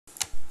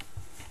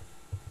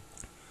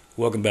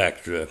Welcome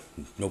back to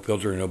No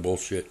Filter, No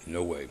Bullshit,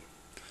 No Way.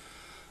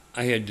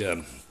 I had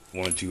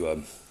wanted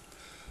to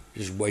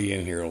just weigh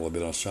in here a little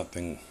bit on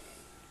something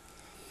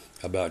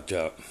about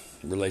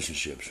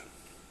relationships.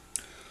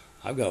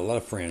 I've got a lot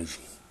of friends.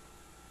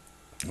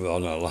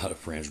 Well, not a lot of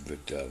friends,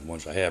 but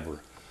ones I have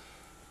are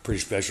pretty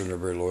special and they're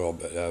very loyal.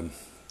 But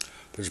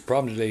there's a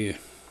problem today,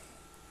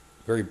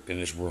 very in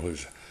this world,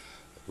 is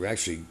we're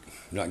actually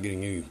not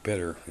getting any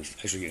better. It's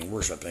actually getting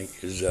worse, I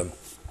think. Is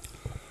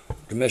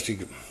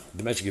domestic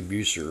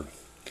abuse or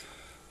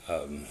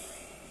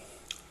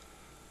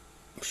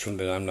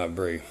something I'm not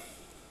very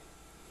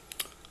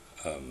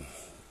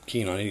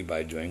keen on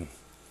anybody doing.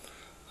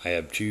 I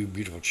have two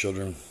beautiful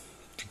children,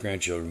 two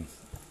grandchildren,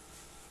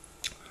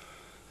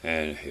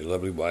 and a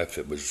lovely wife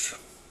that was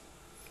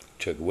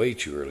took way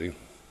too early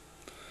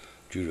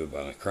due to a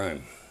violent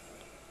crime.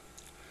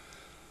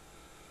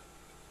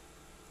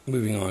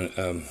 Moving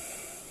on,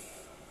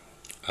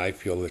 I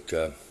feel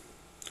that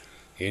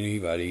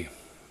anybody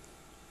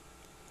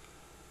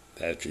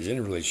that is in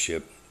a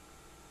relationship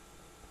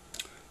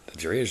that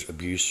there is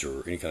abuse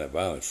or any kind of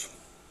violence,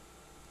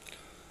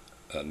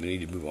 they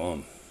need to move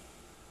on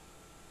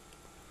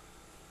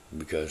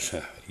because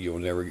you'll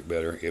never get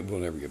better. It will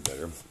never get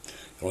better.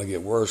 It'll only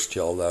get worse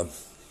till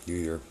you're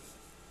either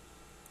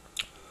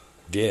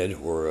dead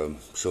or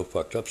so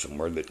fucked up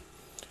somewhere that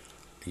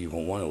you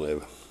won't want to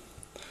live.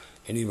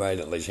 Anybody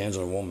that lays hands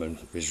on a woman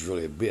is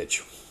really a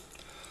bitch.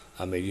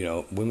 I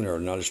mean, women are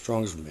not as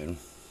strong as men.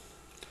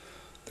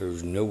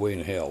 There's no way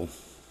in hell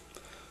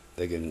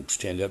they can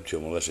stand up to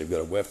them unless they've got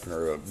a weapon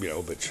or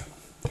but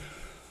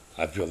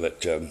I feel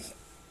that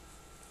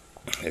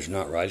it's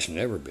not right. It's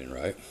never been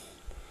right.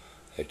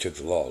 It took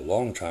the law a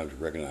long time to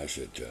recognize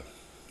that,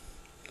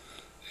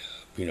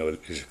 it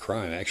is a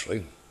crime,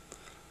 actually.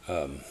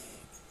 And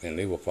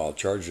they will file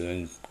charges and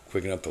then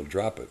quick enough they'll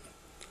drop it.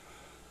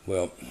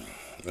 Well,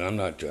 and I'm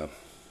not,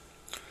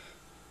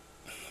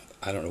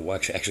 I don't know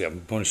what, actually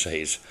I'm going to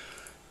say is,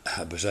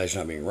 besides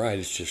not being right,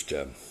 it's just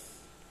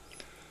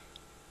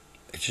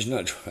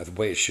not the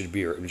way it should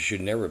be, or it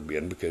should never have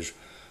been, because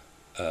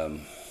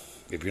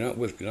if you're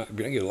not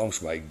getting along with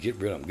somebody, get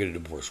rid of them, get a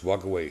divorce,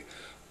 walk away,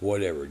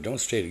 whatever. Don't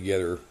stay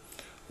together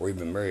or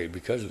even married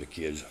because of the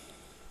kids,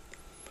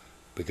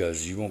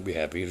 because you won't be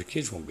happy, the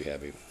kids won't be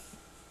happy.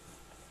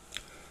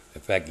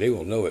 In fact, they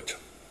will know it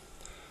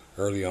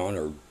early on,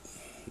 or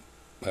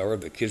however.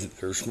 The kids,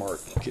 they're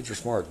smart. Kids are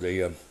smart.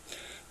 They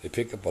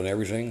pick up on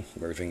everything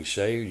you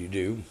say, you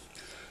do,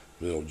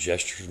 little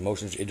gestures,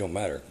 motions. It don't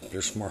matter.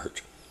 They're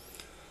smart.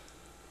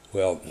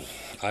 Well,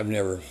 I've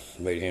never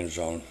laid hands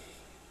on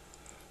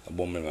a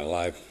woman in my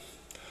life.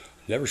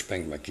 Never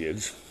spanked my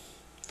kids,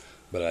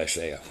 but I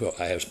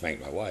have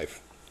spanked my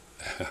wife.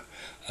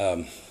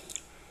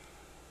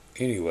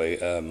 Anyway,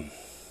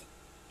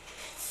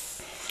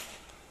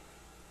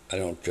 I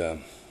don't.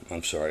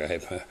 I'm sorry.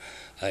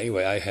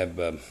 I have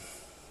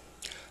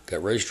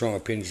got very strong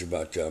opinions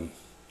about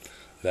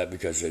that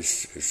because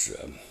it's.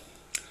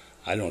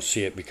 I don't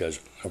see it because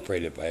I'm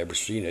afraid if I ever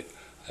seen it,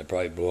 I'd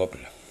probably blow up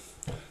and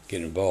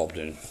get involved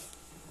in,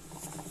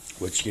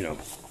 which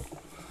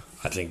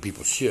I think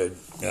people should.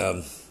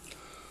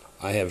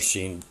 I have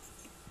seen.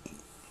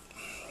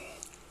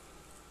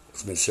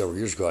 It's been several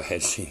years ago. I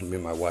had seen me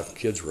and my wife and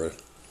kids were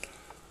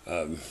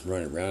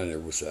running around, and there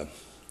was a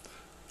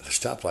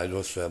stoplight.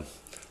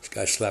 This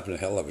guy slapping the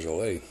hell out of his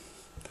old lady.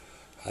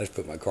 I just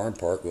put my car in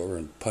park, go over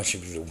and punch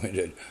him through the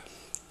window,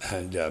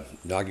 and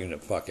knock him the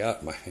fuck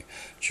out. My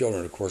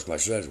children, of course, my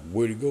son said,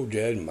 "Way to go,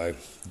 Dad!" And my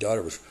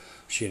daughter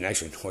she didn't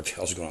actually know what the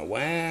hell's going on. Wow,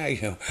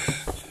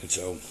 And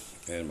so,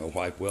 and my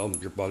wife, well,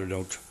 your father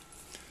don't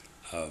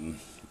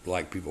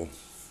like people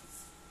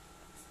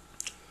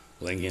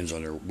laying hands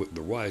on their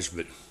wives,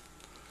 but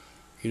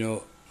I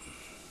don't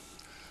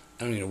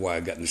even know why I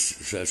got this.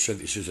 So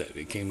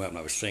it came up, and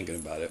I was thinking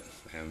about it,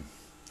 and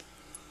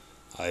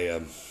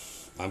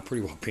I'm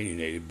pretty well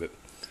opinionated, but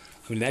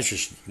I mean that's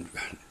just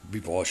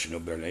people all should know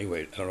better than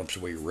anyway. I don't know if it's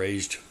the way you're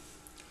raised,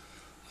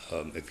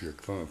 if you're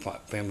from a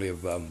family of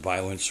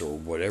violence or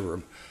whatever,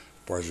 as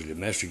far as the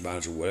domestic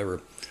violence or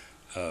whatever,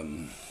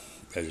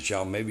 as a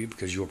child maybe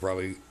because you'll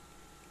probably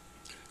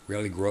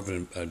really grow up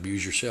and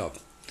abuse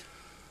yourself.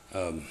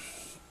 So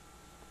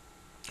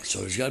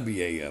there's got to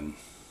be a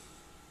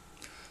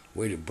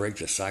way to break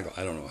the cycle.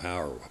 I don't know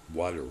how or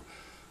what, or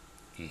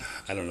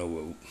I don't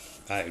know.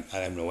 I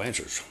have no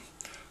answers.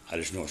 I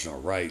just know it's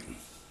not right.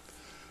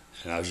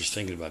 And I was just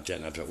thinking about that,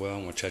 and I thought, well,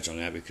 I'm going to touch on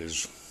that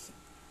because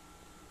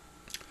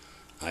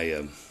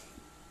I've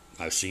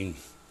seen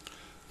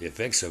the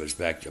effects of it. It's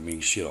back. I mean,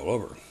 you see it all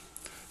over.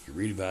 You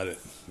read about it.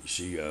 You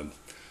see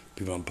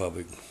people in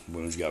public.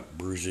 Women's got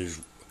bruises,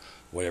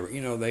 whatever.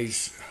 They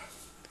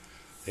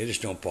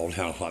just don't fall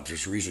down a lot.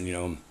 There's a reason.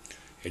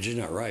 It's just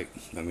not right.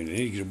 I mean, they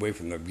need to get away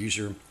from the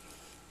abuser.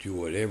 Do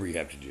whatever you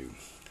have to do.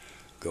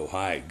 Go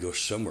hide. Go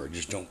somewhere.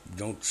 Just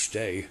don't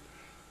stay.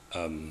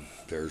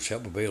 There's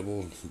help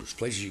available. There's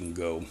places you can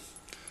go.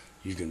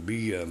 You can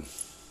be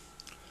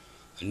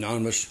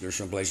anonymous. There's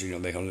some places they'll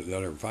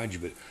never find you,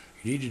 but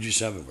you need to do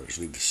something. Whether it's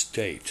leave the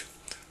state,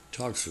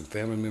 talk to some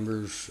family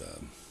members,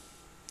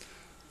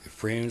 your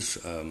friends.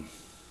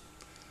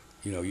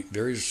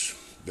 There's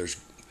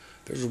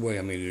a way.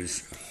 I mean,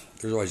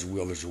 there's always a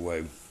will. There's a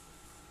way.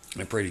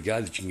 I pray to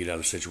God that you can get out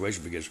of the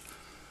situation because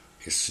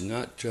it's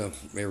not ever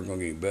going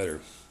to get any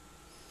better.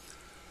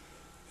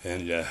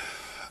 And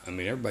I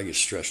mean, everybody gets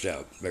stressed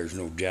out. There's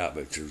no doubt,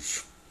 but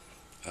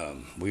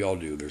we all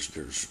do.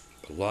 There's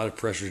a lot of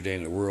pressure today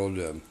in the world.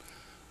 The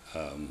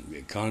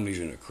economy's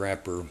in a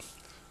crapper.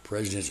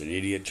 President's an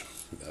idiot.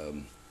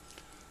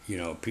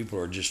 People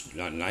are just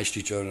not nice to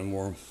each other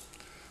anymore.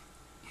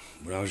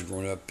 When I was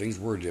growing up, things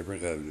were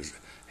different.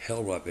 Hell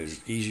of a lot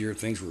easier.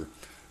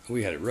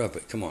 We had it rough,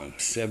 but come on,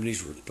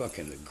 70s were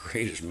fucking the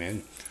greatest,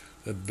 man.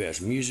 The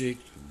best music,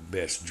 the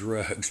best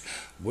drugs.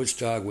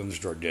 Woodstock, women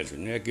start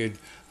dancing naked.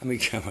 I mean,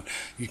 come on,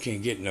 you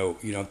can't get no,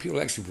 people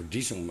actually were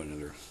decent with one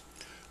another.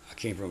 I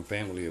came from a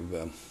family of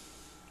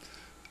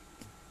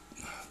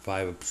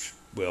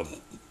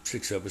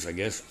six of us, I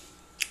guess.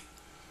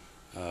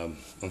 I'm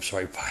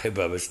sorry, 5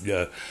 of us.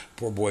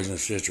 4 boys and a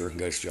sister. Got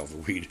to stay off the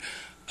weed.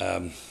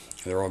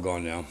 They're all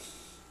gone now,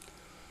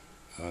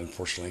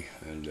 unfortunately,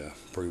 and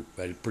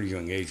at a pretty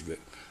young age. But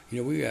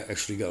we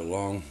actually got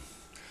along.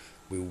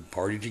 We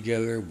partied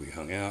together. We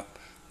hung out.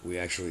 We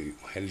actually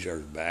had each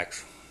other's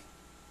backs.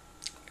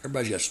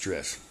 Everybody's got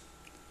stress,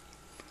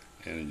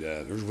 and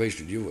there's ways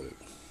to deal with it.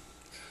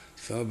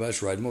 Some of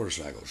us ride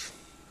motorcycles.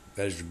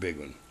 That is the big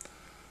one.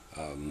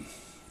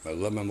 I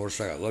love my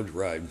motorcycle. I love to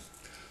ride.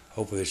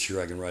 Hopefully this year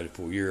I can ride a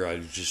full year. I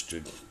just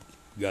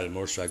got a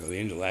motorcycle at the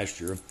end of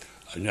last year,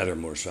 another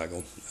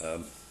motorcycle.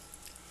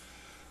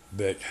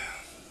 But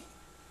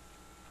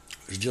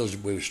there's still a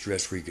way with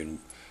stress where you can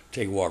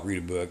take a walk, read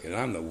a book, and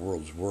I'm the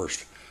world's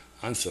worst.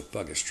 I'm so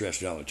fucking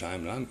stressed out all the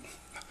time, and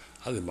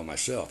I live by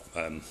myself.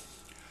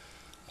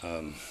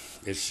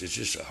 It's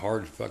just a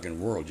hard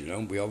fucking world,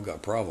 We all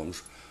got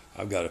problems.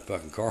 I've got a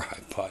fucking car I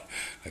bought.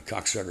 The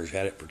cocksucker's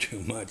had it for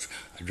 2 months.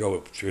 I drove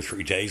it for 2 or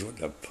 3 days. What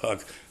the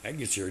fuck? That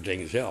gets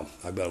irritating as hell.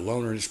 I've got a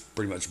loaner. It's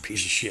pretty much a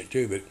piece of shit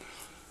too.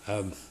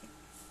 But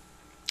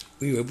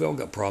we've all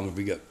got problems.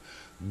 We got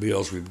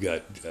bills. We've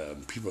got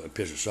people that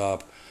piss us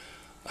off.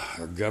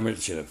 Our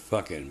government's in a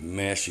fucking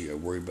mess. You got to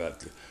worry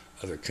about the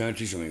other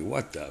countries. I mean,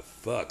 what the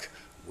fuck?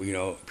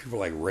 People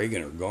like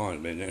Reagan are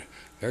gone. Man,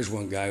 there's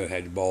one guy who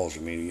had balls.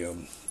 I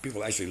mean,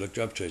 people actually looked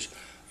up to us.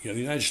 The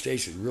United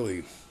States is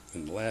really,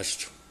 in the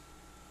last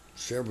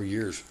several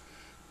years,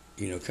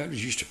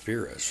 countries used to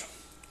fear us.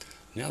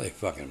 Now they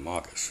fucking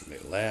mock us. They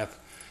laugh.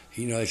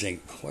 They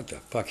think, what the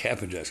fuck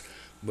happened to us?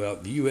 Well,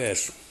 the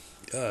U.S.,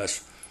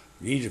 us,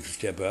 need to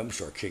step up and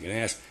start kicking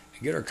ass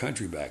and get our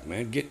country back,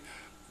 man.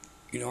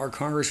 Our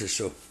Congress is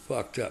so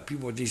fucked up.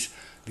 People with these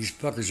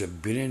fuckers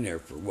have been in there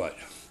for what?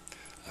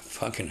 A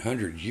fucking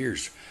 100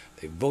 years.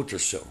 They vote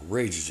themselves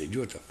raises. They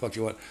do what the fuck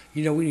they want.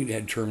 We need to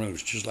have term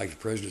limits just like the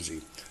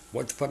presidency.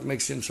 What the fuck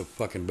makes them so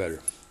fucking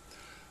better?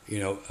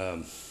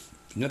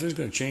 Nothing's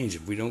going to change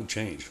if we don't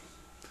change.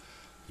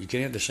 You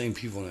can't have the same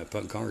people in that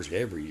fucking Congress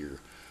every year,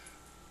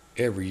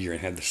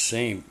 and have the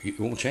same. It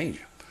won't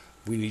change.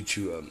 We need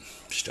to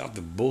stop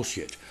the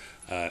bullshit,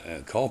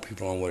 call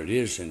people on what it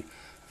is, and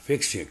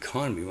fix the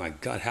economy. My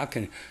God, how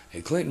can?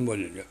 And Clinton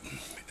wasn't.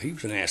 He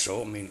was an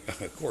asshole. I mean,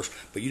 of course.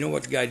 But you know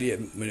what the guy did?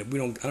 I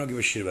mean, I don't give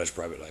a shit about his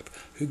private life.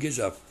 Who gives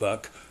a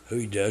fuck who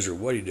he does or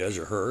what he does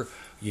or her?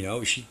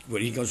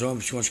 When he goes home,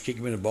 she wants to kick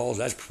him in the balls.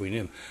 That's between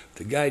him.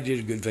 The guy did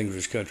a good thing for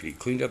his country. He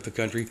cleaned up the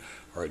country.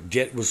 Our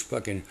debt was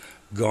fucking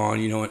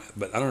gone.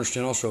 But I don't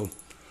understand also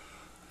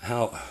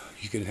how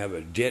you can have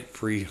a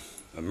debt-free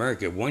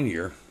America 1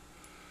 year.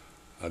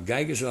 A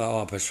guy gets out of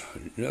office,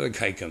 another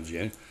guy comes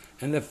in,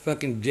 and the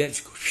fucking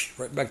debts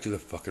go right back to the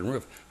fucking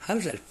roof. How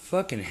does that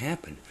fucking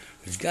happen?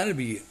 There's got to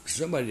be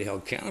somebody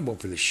held accountable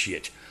for this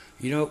shit.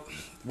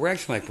 We're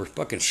acting like we're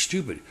fucking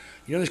stupid.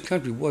 This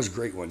country was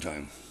great one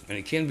time, and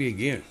it can be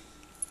again.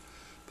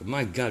 But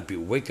my God,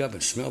 people wake up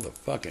and smell the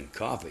fucking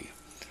coffee.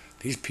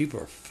 These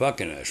people are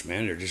fucking us,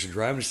 man. They're just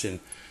driving us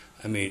in.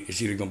 I mean,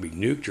 it's either going to be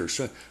nuked or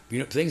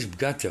something. Things have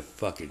got to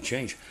fucking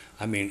change.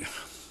 I mean,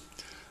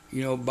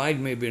 Biden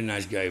may have been a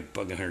nice guy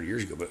fucking 100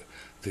 years ago, but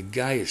the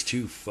guy is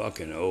too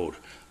fucking old.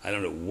 I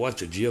don't know what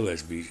the deal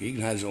is, but he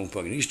can hide his own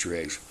fucking Easter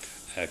eggs.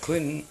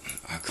 Clinton.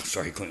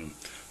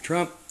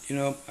 Trump,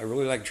 I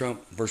really like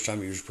Trump first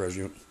time he was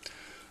president.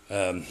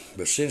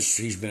 But since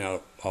he's been out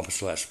of office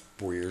the last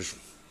 4 years,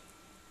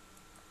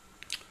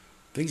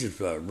 things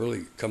have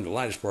really come to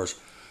light as far as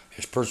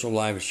his personal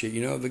life and shit.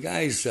 The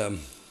guy's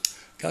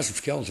got some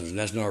skeletons, and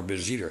that's not our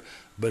business either.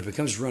 But if it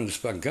comes to running this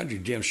fucking country,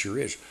 damn sure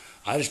is.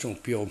 I just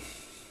don't feel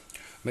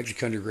makes the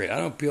country great. I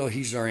don't feel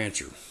he's our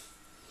answer.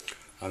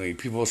 I mean,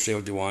 people will say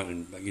what they want,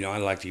 and I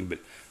liked him, but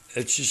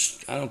it's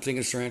just I don't think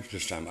it's our answer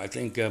this time. I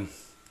think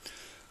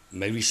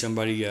maybe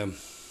somebody.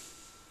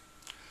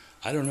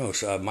 I don't know.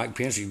 So, Mike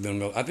Pence, he's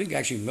been. I think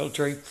actually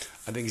military.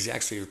 I think he's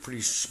actually a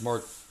pretty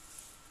smart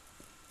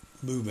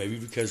move, maybe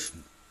because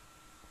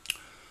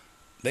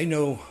they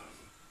know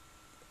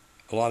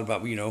a lot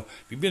about. If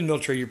you've been in the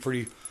military, you're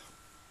pretty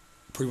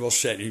well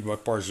set as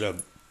far as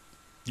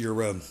your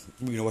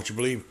what you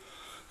believe.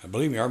 And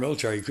believe me, our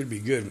military could be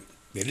good.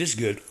 It is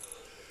good.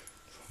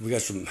 We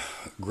got some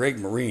great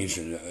Marines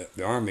and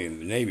the Army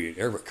and the Navy and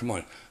everybody. Come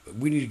on, but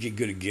we need to get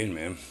good again,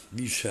 man.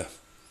 These,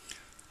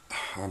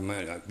 oh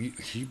man,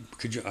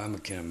 could you? I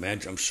can't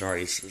imagine. I'm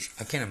sorry.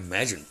 I can't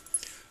imagine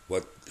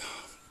what.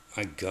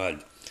 My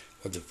God,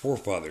 what the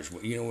forefathers.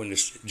 You know, when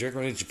this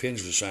Declaration of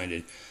Independence was signed,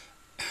 and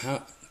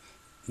how,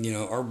 you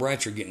know, our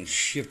rights are getting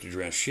shifted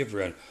around.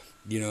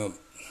 You know,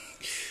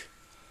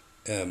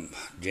 dang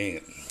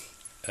it.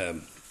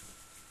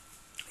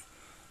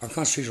 Our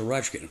constitutional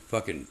rights are getting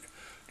fucking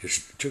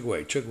just took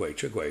away.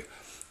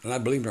 And I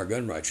believe in our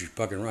gun rights. You're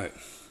fucking right.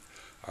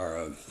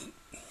 Our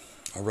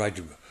right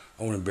to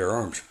own and bear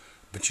arms.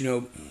 But you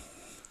know,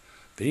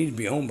 they need to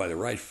be owned by the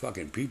right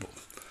fucking people.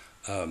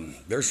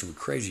 There's some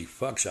crazy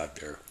fucks out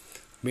there,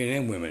 men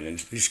and women, and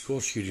these school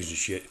shootings and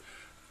shit.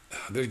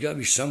 There's got to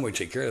be some way to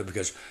take care of it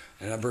because,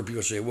 and I've heard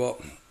people say,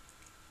 well,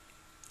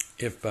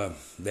 if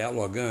they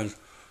outlaw guns,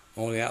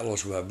 only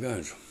outlaws will have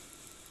guns.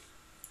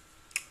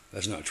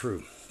 That's not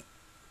true.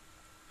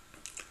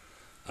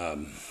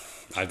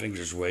 I think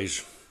there's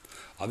ways.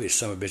 I'll be a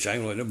son of a bitch. I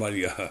ain't gonna let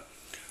nobody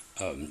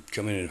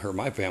come in and hurt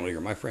my family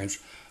or my friends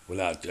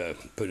without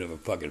putting up a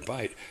fucking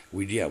fight.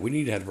 We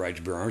need to have the right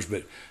to bear arms,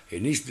 but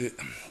it needs to.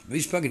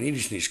 These fucking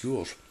idiots in these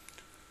schools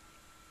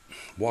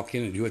walk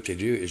in and do what they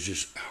do is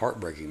just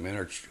heartbreaking,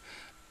 man.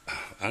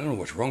 I don't know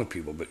what's wrong with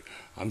people, but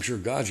I'm sure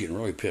God's getting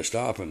really pissed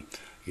off, and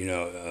you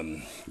know,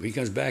 when he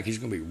comes back, he's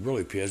gonna be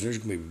really pissed. There's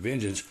gonna be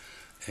vengeance,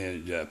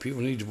 and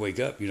people need to wake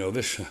up. You know,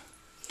 this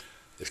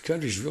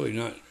country's really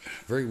not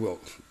very well.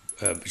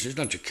 It's just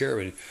not took care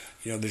of it.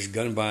 You know, there's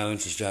gun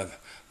violence and stuff.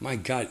 My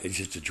God, it's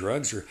just the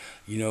drugs, or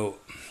you know,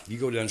 you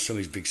go down to some of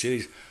these big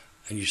cities,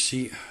 and you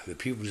see the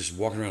people just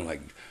walking around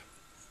like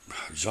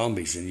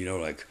zombies, and you know,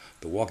 like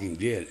The Walking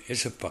Dead.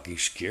 It's a fucking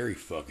scary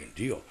fucking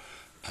deal.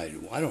 I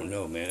don't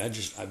know, man.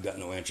 I've got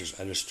no answers.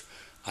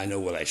 I know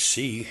what I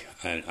see,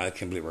 and I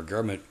can't believe our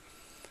government.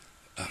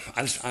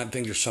 I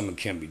think there's something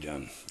can be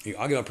done.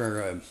 I'll get up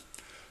here.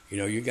 You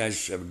know, you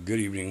guys have a good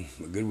evening,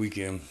 a good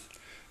weekend.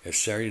 It's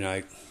Saturday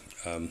night.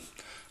 I'm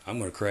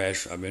gonna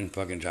crash. I've been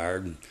fucking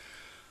tired.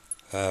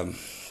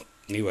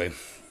 Anyway,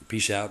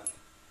 peace out.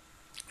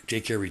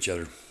 Take care of each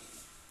other.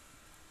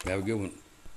 Have a good one.